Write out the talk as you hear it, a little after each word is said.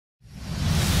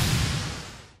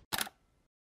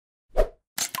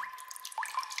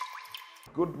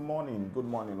Good morning, good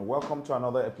morning. Welcome to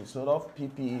another episode of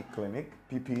PPE Clinic.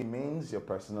 PPE means your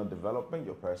personal development,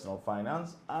 your personal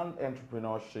finance, and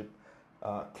entrepreneurship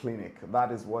clinic.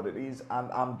 That is what it is. And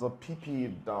I'm the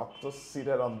PPE doctor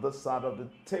seated on this side of the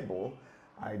table.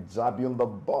 I jab you in the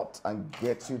butt and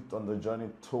get you on the journey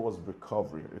towards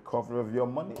recovery. Recovery of your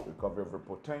money, recovery of your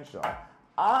potential,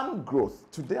 and growth.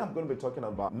 Today I'm going to be talking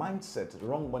about mindset,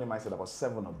 wrong money mindset, about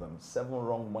 7 of them, 7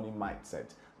 wrong money mindset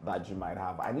that you might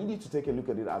have. I need you to take a look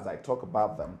at it as I talk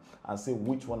about them and see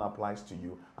which one applies to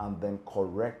you and then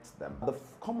correct them. The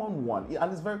common one,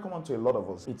 and it's very common to a lot of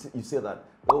us, you say that,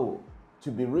 oh,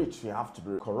 to be rich, you have to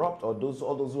be corrupt, or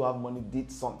all those who have money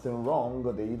did something wrong,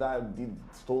 or they either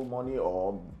stole money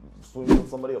or swindled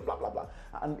somebody or blah, blah, blah.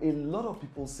 And a lot of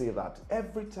people say that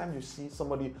every time you see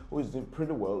somebody who is doing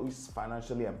pretty well, who is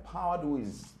financially empowered, who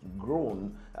is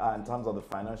grown in terms of the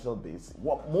financial base,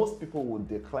 what most people would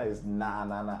declare is,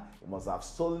 nah, he must have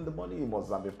stolen the money, he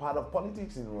must have been part of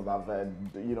politics, he must have,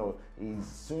 he's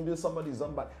swindled somebody's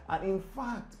done bad. And in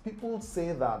fact, people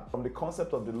say that from the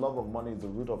concept of the love of money is the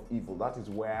root of evil. That is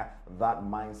where that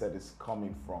mindset is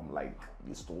coming from, like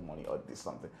you stole money or did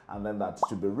something. And then that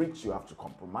to be rich, you have to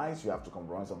compromise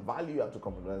on value, you have to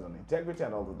compromise on integrity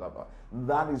and all of that.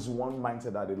 That is one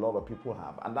mindset that a lot of people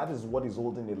have. And that is what is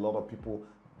holding a lot of people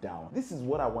down. This is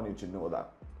what I want you to know,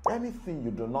 that anything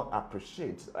you do not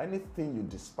appreciate, anything you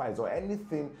despise, or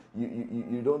anything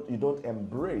you don't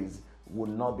embrace will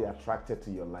not be attracted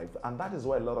to your life. And that is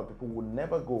why a lot of people will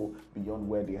never go beyond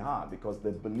where they are, because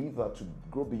they believe that to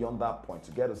go beyond that point,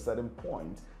 to get a certain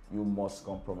point, you must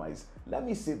compromise. Let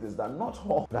me say this, that not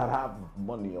all that have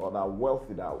money or that are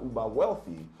wealthy, that are uber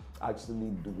wealthy,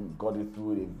 actually got it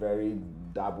through a very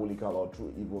diabolical or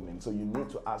through evil means. So you need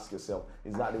to ask yourself,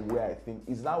 is that the way I think?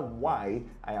 Is that why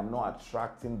I am not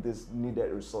attracting these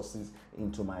needed resources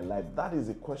into my life? That is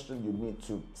a question you need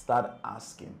to start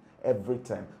asking every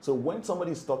time. So when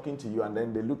somebody is talking to you and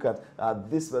then they look at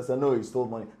this person, no, he stole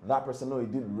money, that person, no, he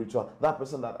did ritual, that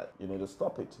person, that, you need to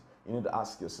stop it. You need to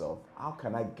ask yourself, how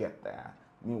can I get there?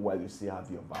 Meanwhile, you still have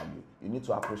your value. You need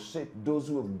to appreciate those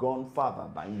who have gone further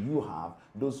than you have,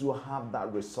 those who have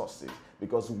that resources.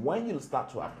 Because when you start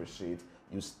to appreciate,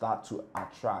 you start to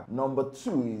attract. Number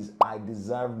 2 is, I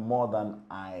deserve more than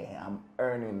I am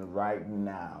earning right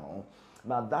now.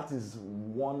 Now, that is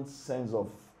one sense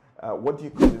of what do you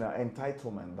call it,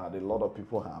 entitlement that a lot of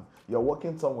people have. You're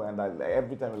working somewhere and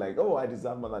every time you're like, oh, I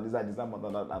deserve more than this, I deserve more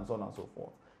than that, and so on and so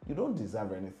forth. You don't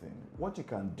deserve anything. What you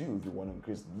can do if you want to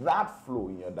increase that flow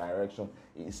in your direction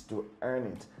is to earn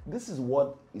it. This is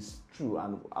what is true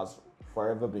and has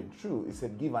forever been true. It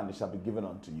said, give and it shall be given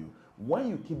unto you. When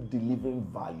you keep delivering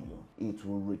value, it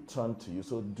will return to you.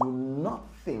 So do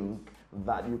not think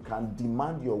that you can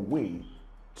demand your way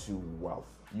to wealth.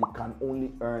 You can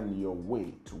only earn your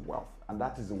way to wealth. And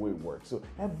that is the way it works. So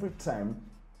every time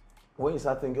when you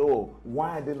start thinking, oh,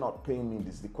 why are they not paying me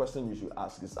this? The question you should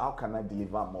ask is, how can I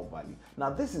deliver more value? Now,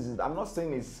 this is it. I'm not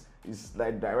saying it's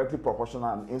like directly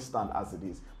proportional and instant as it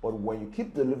is. But when you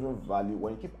keep delivering value,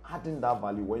 when you keep adding that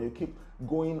value, when you keep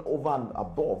going over and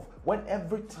above, when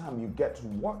every time you get to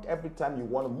work, every time you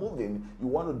want to move in, you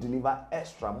want to deliver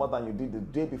extra, more than you did the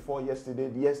day before yesterday,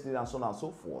 and so on and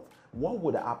so forth, what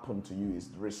would happen to you is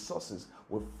the resources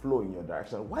will flow in your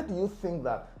direction. Why do you think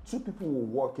that 2 people will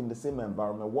work in the same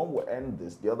environment? One will earn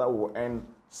this, the other will earn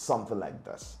something like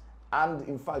this. And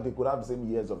in fact, they could have the same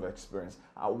years of experience.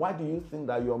 Why do you think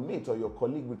that your mate or your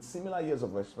colleague with similar years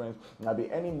of experience will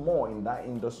be earning more in that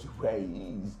industry where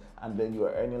he is, and then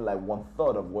you're earning like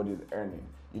 1/3 of what he's earning?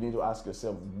 You need to ask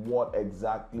yourself, what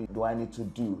exactly do I need to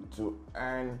do to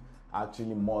earn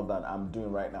actually more than I'm doing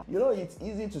right now? You know, it's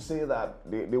easy to say that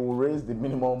they will raise the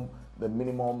minimum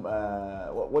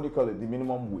what do you call it, the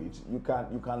minimum wage. You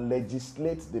can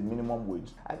legislate the minimum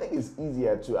wage. I think it's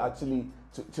easier to actually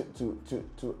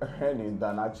to earn it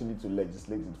than actually to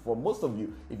legislate it. For most of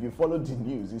you, if you follow the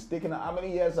news, it's taken how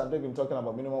many years have they been talking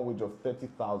about minimum wage of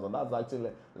 30,000? That's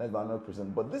actually less than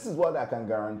 100%. But this is what I can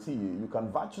guarantee you. You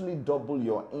can virtually double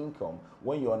your income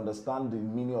when you understand the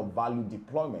meaning of value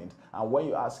deployment, and when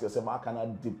you ask yourself, how can I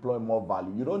deploy more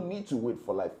value? You don't need to wait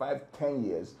for like 5-10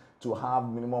 years to have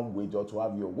minimum wage or to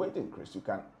have your wage increase. You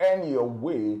can earn your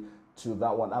way to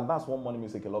that one. And that's one money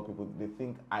mistake a lot of people, they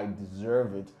think, I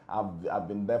deserve it, I've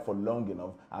been there for long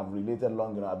enough, I've related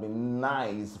long enough, I've been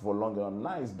nice for long enough.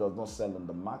 Nice does not sell in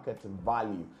the market.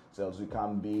 Value sells. You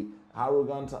can be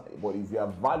arrogant, but if you are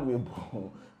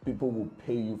valuable, people will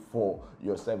pay you for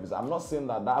your service. I'm not saying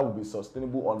that that will be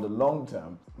sustainable on the long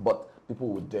term, but people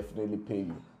will definitely pay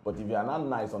you But if you are not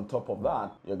nice on top of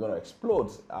that, you're going to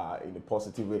explode in a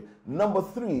positive way. Number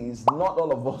 3 is not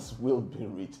all of us will be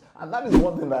rich. And that is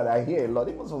one thing that I hear a lot,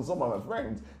 even from some of my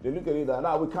friends. They look at it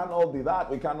and we can't all be that,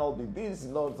 we can't all be this.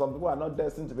 Some people are not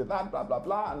destined to be that, blah, blah,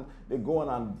 blah. And they go on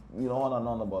and on and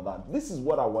on about that. This is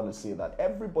what I want to say, that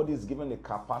everybody is given the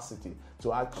capacity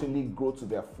to actually grow to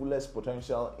their fullest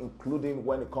potential, including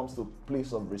when it comes to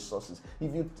place of resources.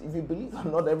 If you believe that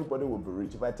not everybody will be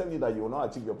rich, if I tell you that you will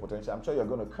not achieve your potential, I'm sure you're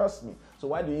going to curse me. So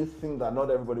why do you think that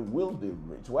not everybody will be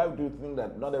rich? Why do you think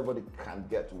that not everybody can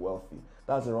get wealthy?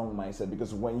 That's the wrong mindset,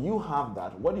 because when you have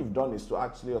that, what you've done is to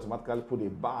actually automatically put a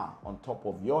bar on top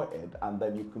of your head, and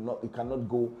then you cannot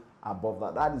go above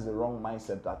that. That is the wrong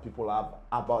mindset that people have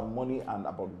about money and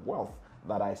about wealth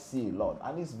that I see a lot,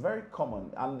 and it's very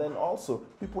common. And then also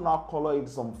people now color it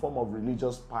some form of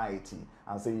religious piety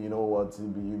and say, you know what,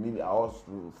 humility, or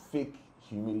fake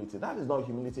humility. That is not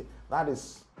humility. That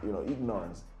is,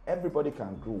 ignorance. Everybody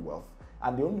can grow wealth,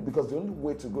 and the only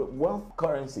way to grow wealth,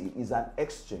 currency, is an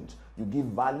exchange. You give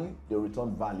value, they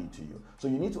return value to you. So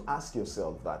you need to ask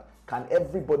yourself that, can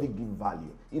everybody give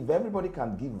value? If everybody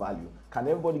can give value, can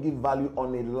everybody give value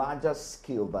on a larger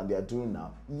scale than they are doing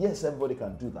now? Yes, everybody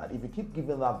can do that. If you keep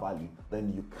giving that value,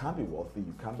 then you can be wealthy,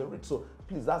 you can be rich. So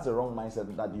please, that's the wrong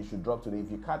mindset that you should drop today. If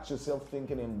you catch yourself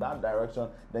thinking in that direction,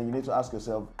 then you need to ask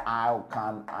yourself, how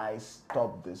can I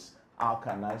stop this? How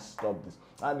can I stop this?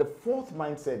 And the 4th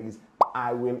mindset is,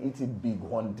 I will eat it big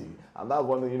one day. And that's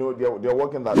one thing, they're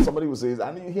working that. Somebody will say,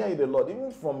 and you hear it a lot,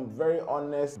 even from very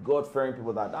honest, God-fearing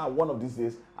people, that one of these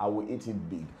days, I will eat it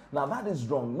big. Now, that is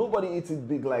wrong. Nobody eats it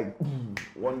big like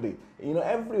one day.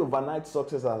 Every overnight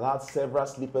success has had several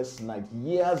sleepless nights,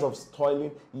 years of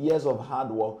toiling, years of hard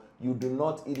work. You do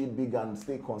not eat it big and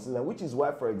stay consistent, which is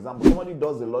why, for example, somebody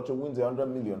does the lottery, wins 100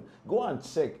 million. Go and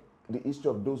check the history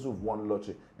of those who've won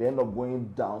lottery. They end up going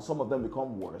down. Some of them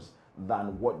become worse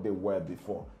than what they were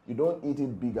before. You don't eat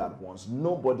it big at once.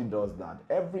 Nobody does that.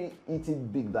 Every eat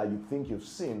it big that you think you've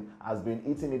seen has been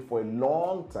eating it for a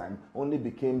long time, only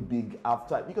became big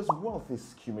after, because wealth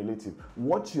is cumulative.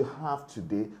 What you have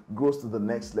today grows to the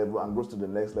next level and grows to the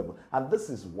next level. And this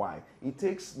is why it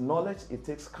takes knowledge, it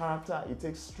takes character, it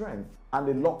takes strength, and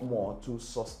a lot more to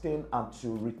sustain and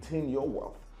to retain your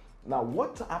wealth. Now,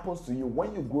 what happens to you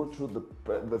when you go through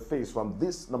the phase from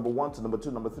this number 1 to number 2,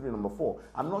 number 3, number 4?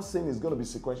 I'm not saying it's going to be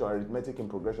sequential arithmetic in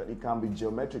progression. It can be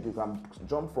geometric. You can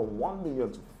jump from 1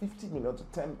 million to 50 million to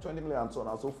 10, 20 million, and so on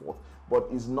and so forth. But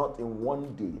it's not in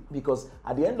one day, because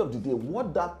at the end of the day,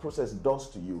 what that process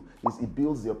does to you is it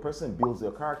builds your person, builds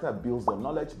your character, builds your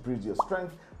knowledge, builds your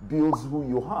strength, builds who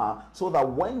you are, so that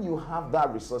when you have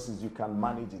that resources, you can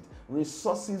manage it.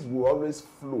 Resources will always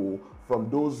flow from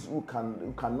those who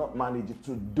cannot manage it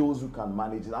to those who can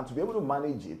manage it. And to be able to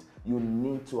manage it, you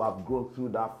need to have grown through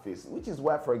that phase. Which is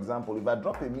why, for example, if I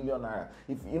drop $1 million,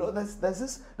 there's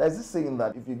this saying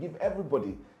that if you give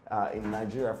everybody in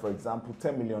Nigeria, for example,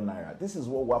 10 million naira, this is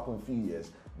what will happen in a few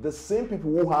years. The same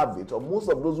people who have it, or most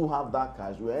of those who have that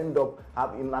cash, will end up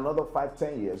in another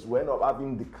 5-10 years, will end up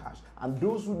having the cash. And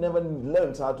those who never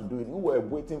learned how to do it, who were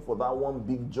waiting for that one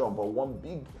big jump or one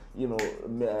big,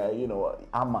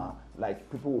 hammer, like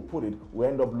people will put it, will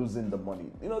end up losing the money.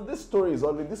 This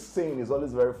saying is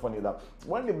always very funny, that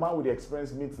when the man with the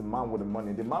experience meets the man with the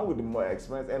money, the man with the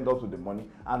experience ends up with the money,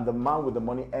 and the man with the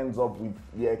money ends up with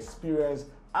the experience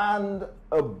and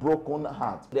a broken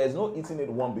heart. There's no eating it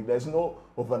one big. There's no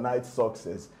overnight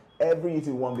success. Every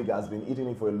eating one big has been eating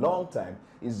it for a long time.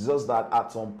 It's just that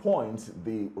at some point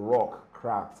the rock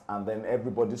cracked, and then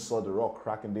everybody saw the rock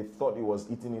crack and they thought it was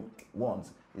eating it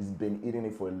once. It's been eating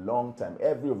it for a long time.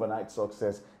 Every overnight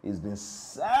success has been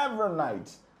several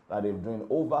nights that they've doing,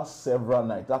 over several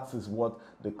nights. That is what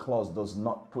the clause does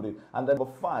not put it. And then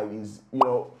number 5 is,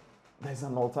 there's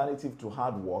an alternative to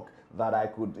hard work that I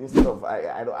could, instead of,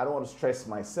 I don't want to stress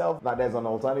myself, that there's an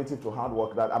alternative to hard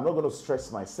work, that I'm not going to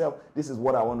stress myself. This is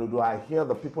what I want to do. I hear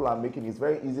the people are making, it's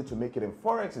very easy to make it in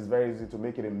Forex, it's very easy to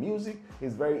make it in music,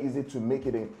 it's very easy to make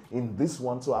it in this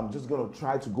one, so I'm just going to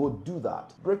try to go do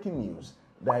that. Breaking news.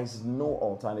 There is no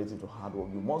alternative to hard work.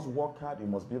 You must work hard, you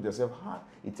must build yourself hard.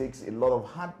 It takes a lot of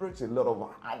heartbreaks, a lot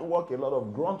of hard work, a lot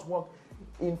of grunt work.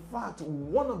 In fact,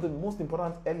 one of the most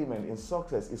important elements in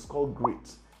success is called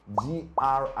grit.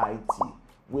 G-R-I-T.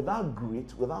 Without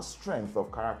grit, without strength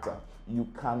of character, you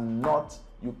cannot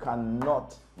get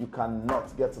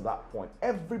to that point.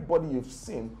 Everybody you've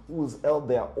seen who's held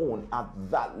their own at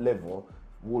that level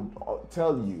would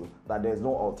tell you that there's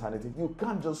no alternative. You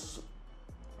can't just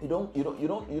you don't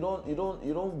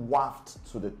waft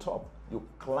to the top. You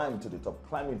climb to the top.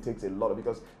 Climbing takes a lot,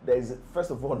 because there is,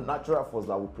 first of all, natural force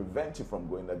that will prevent you from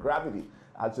going. The gravity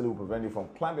actually will prevent you from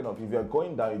climbing up. If you're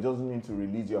going down, you just need to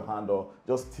release your hand or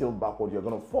just tilt backward. You're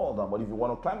going to fall down. But if you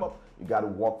want to climb up, you got to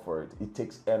work for it. It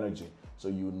takes energy. So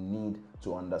you need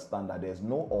to understand that there's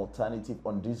no alternative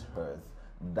on this earth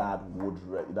that would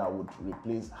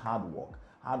replace hard work.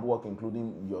 Hard work,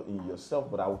 including in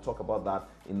yourself, but I will talk about that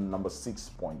in number 6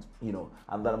 point.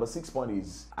 And the number 6 point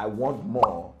is, I want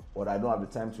more, but I don't have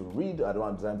the time to read. I don't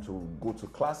have the time to go to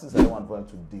classes. I don't have time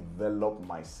to develop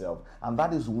myself. And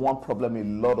that is one problem a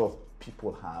lot of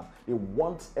people have. They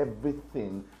want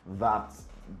everything that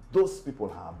those people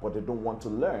have, but they don't want to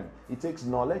learn. It takes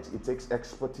knowledge, it takes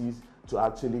expertise to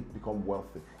actually become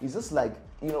wealthy. It's just like,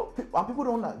 and people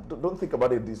don't think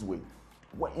about it this way.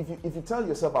 If you tell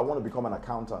yourself, I want to become an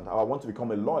accountant, or I want to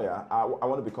become a lawyer, I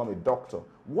want to become a doctor,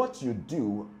 what you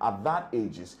do at that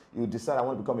age is you decide, I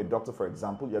want to become a doctor, for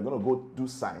example. You're going to go do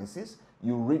sciences.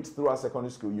 You read throughout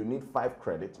secondary school. You need 5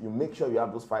 credits. You make sure you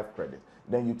have those 5 credits.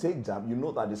 Then you take JAM. You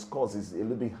know that the scores is a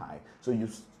little bit high. So you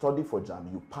study for JAM.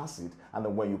 You pass it. And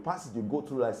then when you pass it, you go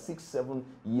through like 6-7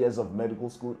 years of medical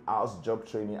school, house job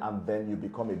training, and then you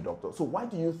become a doctor. So why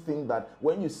do you think that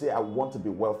when you say, I want to be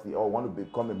wealthy or want to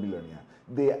become a millionaire,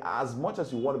 as much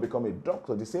as you want to become a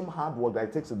doctor, the same hard work that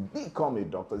it takes to become a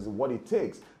doctor is what it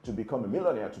takes to become a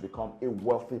millionaire, to become a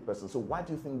wealthy person. So why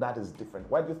do you think that is different?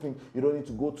 Why do you think you don't need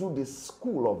to go through this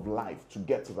school of life to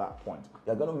get to that point?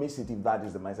 You're going to miss it if that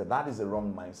is the mindset. That is the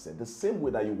wrong mindset. The same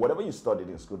way that whatever you studied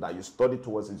in school, that you studied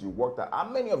towards it, you worked at. How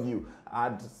many of you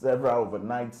had several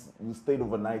overnights, you stayed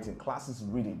overnight in classes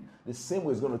reading? The same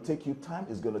way it's going to take you time,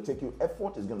 it's going to take you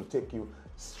effort, it's going to take you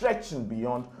stretching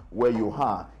beyond where you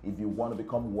are if you want to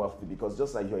become wealthy. Because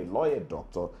just like you're a lawyer,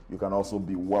 doctor, you can also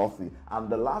be wealthy. And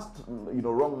the last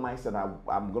wrong mindset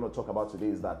I'm going to talk about today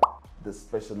is that the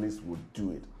specialist would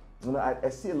do it. I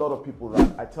see a lot of people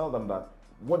that I tell them that,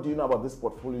 what do you know about this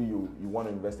portfolio you want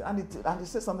to invest in? And they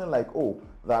say something like,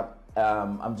 that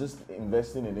I'm just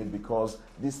investing in it because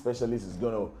this specialist is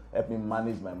going to help me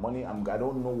manage my money. I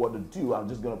don't know what to do. I'm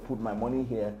just going to put my money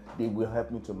here. They will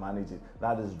help me to manage it.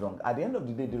 That is wrong. At the end of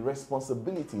the day, the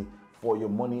responsibility for your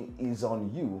money is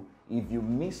on you. If you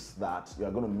miss that, you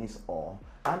are going to miss all.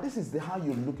 And this is how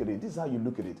you look at it. This is how you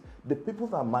look at it. The people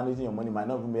that are managing your money might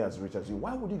not even be as rich as you.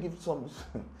 Why would you give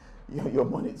your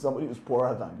money to somebody who's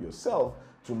poorer than yourself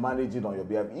to manage it on your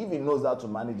behalf? If he knows how to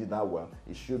manage it that well,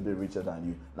 he should be richer than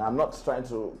you. Now, I'm not trying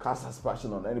to cast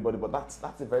aspersion on anybody, but that's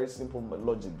a very simple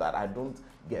logic that I don't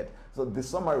get. So the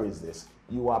summary is this: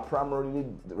 you are primarily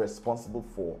responsible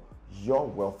for your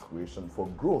wealth creation, for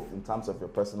growth in terms of your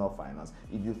personal finance.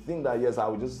 If you think that, yes, I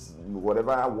will just,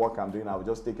 whatever work I'm doing, I will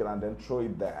just take it and then throw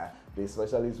it there, the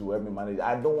specialist will help me manage.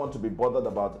 I don't want to be bothered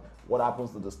about what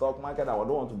happens to the stock market. I don't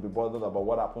want to be bothered about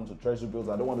what happened to treasury bills.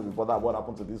 I don't want to be bothered about what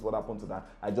happened to this, what happened to that.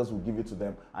 I just will give it to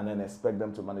them and then expect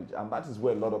them to manage. And that is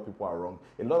where a lot of people are wrong.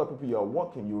 A lot of people, you're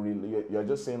working, you're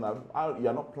just saying that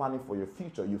you're not planning for your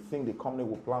future. You think the company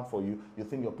will plan for you. You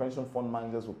think your pension fund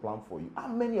managers will plan for you. How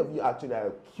many of you actually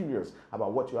are curious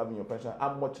about what you have in your pension?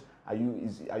 How much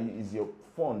is your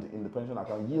fund in the pension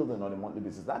account yielding on a monthly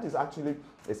basis? That is actually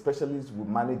a specialist will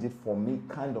manage it for me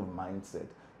kind of mindset.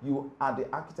 You are the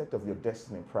architect of your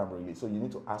destiny primarily. So you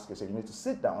need to ask yourself, you need to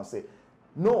sit down and say,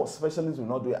 no, specialists will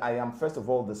not do it. I am first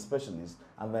of all the specialist.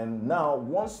 And then now,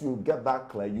 once you get that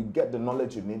clear, you get the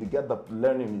knowledge you need, you get the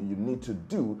learning you need to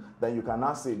do, then you can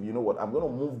now say, you know what, I'm going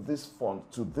to move this fund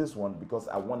to this one because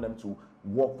I want them to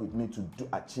work with me to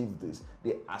achieve this.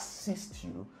 They assist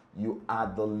you. You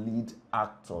are the lead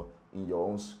actor in your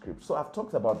own script. So I've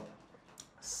talked about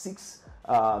 6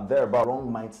 about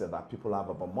wrong mindset that people have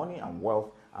about money and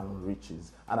wealth and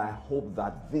riches. And I hope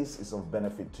that this is of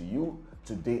benefit to you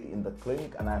today in the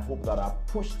clinic, and I hope that I've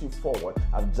pushed you forward,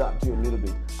 I've jabbed you a little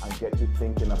bit and get you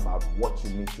thinking about what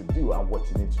you need to do and what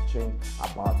you need to change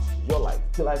about your life.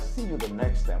 Till I see you the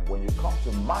next time when you come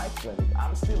to my clinic,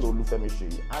 I'm still Olufemi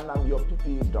Sheyi and I'm your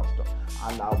PPE doctor,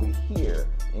 and I'll be here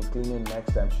in clinic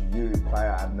next time should you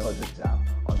require another jab.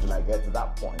 Until I get to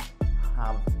that point,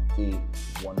 have a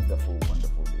wonderful,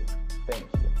 wonderful day. Thank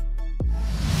you.